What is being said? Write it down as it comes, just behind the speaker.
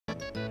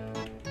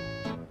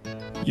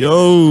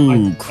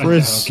Yo,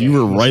 Chris, you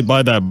were right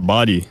by that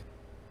body.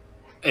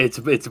 It's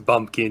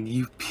Bumpkin,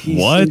 you piece.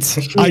 What?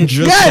 I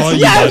just saw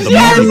you by the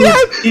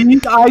body.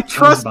 Yes! I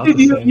trusted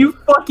you, you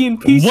fucking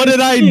piece. What did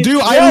I do?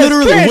 Yes, I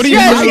literally. Chris, what do you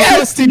yes, mean I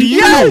trusted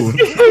you?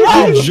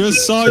 I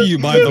just saw you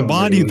by the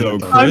body, though,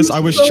 Chris. I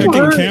was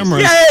checking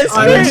cameras,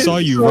 and I saw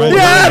you right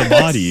by the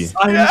body.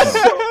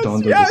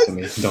 Don't do this to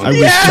me. I was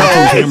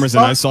checking cameras,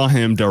 and I saw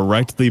him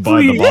directly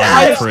by the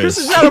body, Chris. This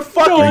is not a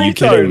fucking Are you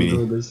kidding me?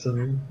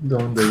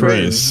 Don't do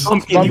Chris,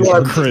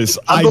 Bumpkin, Chris,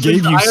 I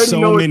gave you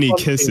so many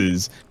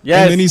kisses,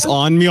 and then he's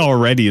on me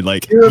already.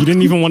 Like, you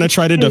didn't even want to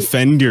try to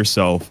defend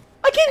yourself.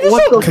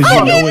 Because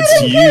you know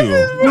it's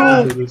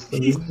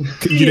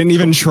you. You didn't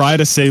even try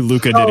to say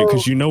Luca did it,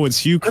 because you know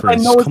it's you,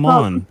 Chris. Come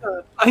on.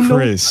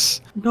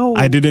 Chris,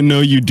 I didn't know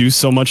you do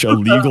so much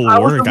illegal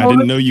work. I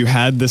didn't know you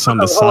had this on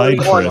the side,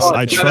 Chris.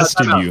 I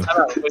trusted you.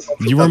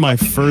 You were my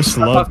first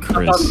love,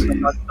 Chris.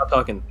 Stop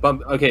talking.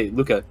 Okay,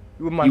 Luca,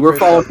 you were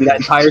following me that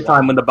entire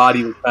time when the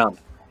body was found.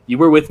 You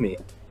were with me.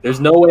 There's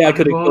no way I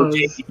could have killed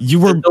Jamie. You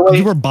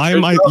were by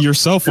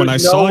yourself when I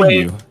saw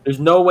you. There's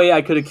no way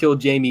I could have killed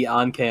Jamie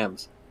on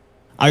cams.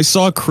 I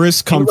saw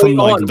Chris come from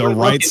like the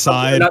right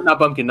side. Not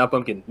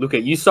Bumpkin. Luca,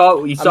 you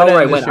saw where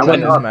I went.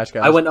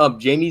 I went up.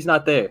 Jamie's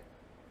not there.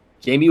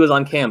 Jamie was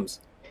on cams.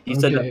 He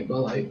said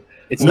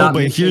it's not.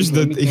 But here's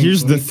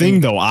the thing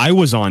though. I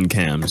was on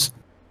cams.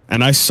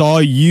 And I saw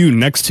you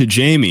next to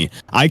Jamie.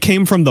 I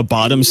came from the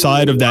bottom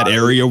side of that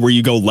area where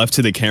you go left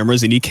to the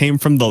cameras, and he came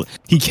from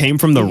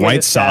the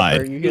right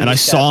side, and I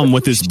saw him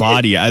with his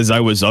body as I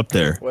was up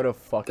there. What a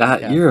fucking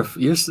that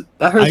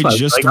hurts. I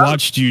just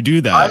watched you do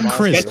that,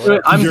 Chris.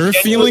 Your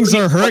feelings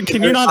are hurt.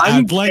 Can you not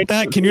act like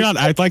that? Can you not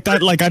act like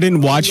that? Like I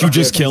didn't watch you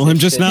just kill him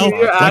just now.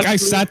 Like I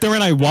sat there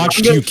and I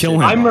watched you kill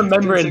him. I'm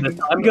remembering this.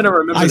 I'm gonna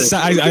remember this.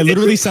 I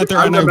literally sat there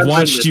and I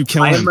watched you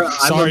kill him.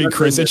 Sorry,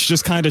 Chris. It's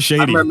just kind of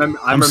shady.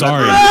 I'm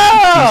sorry.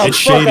 It's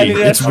shady.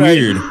 It's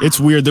weird. It's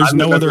weird. There's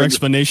no other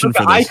explanation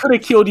for this. I could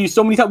have killed you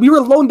so many times. We were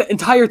alone the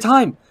entire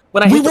time.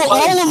 We were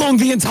all alone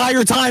the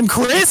entire time,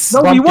 Chris.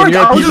 No, we weren't.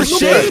 You're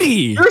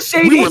shady. You're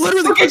shady. We were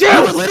literally. Look at you.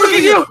 Look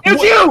at you.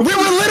 It's you. We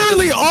were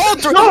literally all.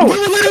 We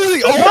were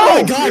literally. Oh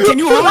my God! Can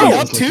you hurry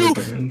up too,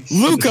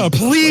 Luca?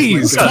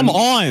 Please, come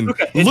on.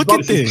 Look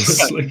at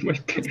this.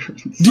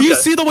 Do you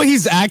see the way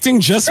he's acting?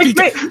 Just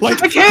because,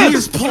 like,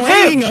 he's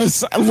playing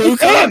us,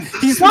 Luca.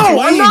 He's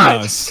playing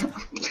us.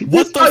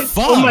 What the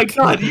fuck? Oh my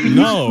God!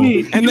 No.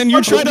 And then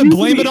you try to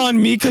blame it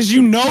on me because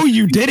you know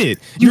you did it.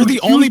 You're the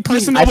only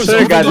person that was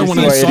over there when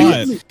I saw it.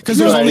 Because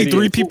there's only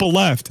 3 people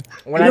left.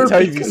 When I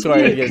tell you saw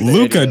it,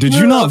 Luca, did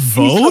you not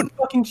vote?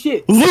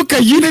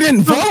 Luca, you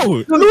didn't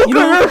vote. Luca,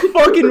 you're a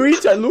fucking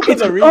retard.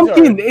 Luca's a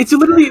retard. It's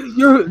literally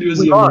use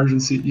the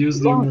emergency. Use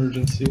the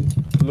emergency.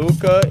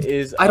 Luca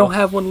is. I don't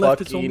have one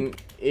left. Fucking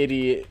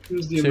idiot.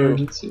 Use the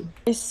emergency.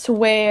 I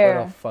swear.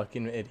 What a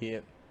fucking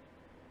idiot.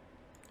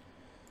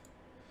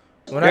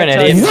 You're an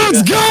idiot.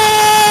 Let's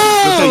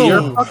go! You're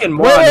a fucking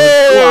moron.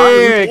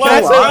 Wait,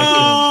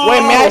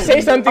 may I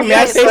say something? May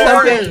I say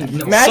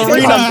something? May I say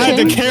something? I had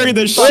to carry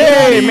this shit.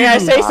 Wait, may I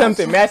say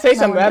something? May I say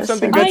something? I have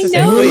something good to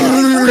say,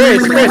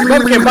 please.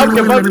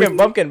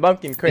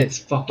 Chris,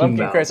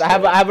 Bumpkin, Chris. I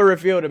have a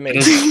review to make.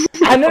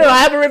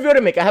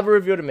 I have a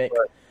review to make.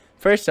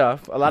 First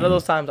off, a lot of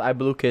those times I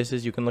blew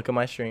kisses. You can look at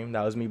my stream.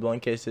 That was me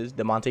blowing kisses.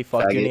 DeMonte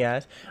fucked you in the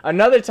ass.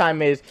 Another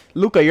time is,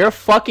 Luca, you're a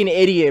fucking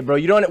idiot, bro.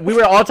 We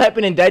were all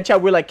typing in dead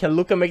chat. We were like, can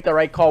Luca make the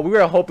right call? We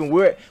were hoping.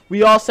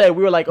 We all said,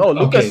 we were like, oh,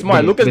 Luca's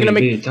smart. Luca's gonna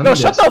make. No,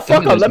 shut the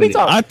fuck up. Let me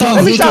talk. I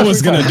thought Luca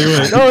was gonna do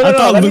it. No, I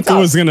thought Luca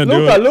was gonna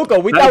do it. Luca,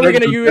 we thought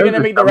you were gonna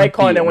make the right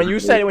call. And then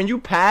when you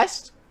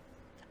passed,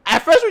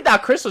 at first we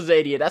thought Chris was the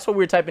idiot. That's what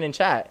we were typing in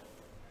chat.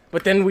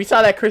 But then we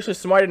saw that Chris was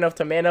smart enough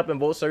to man up and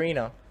vote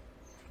Serena.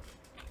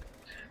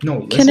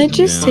 No, can I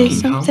just say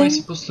something? How am I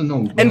supposed to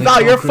know? And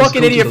Val, you're a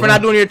fucking idiot for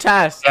not doing your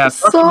task. Yeah,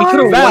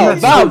 sorry. Val,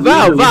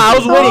 I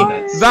was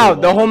waiting. Val,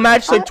 the whole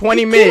match took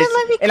 20 minutes,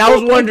 and I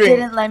was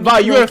wondering,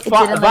 Val, you were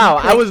Val.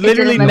 I was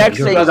literally next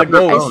to you as a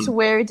goal. I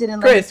swear it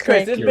didn't let me click.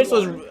 Chris, this bitch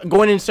was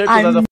going in circles as a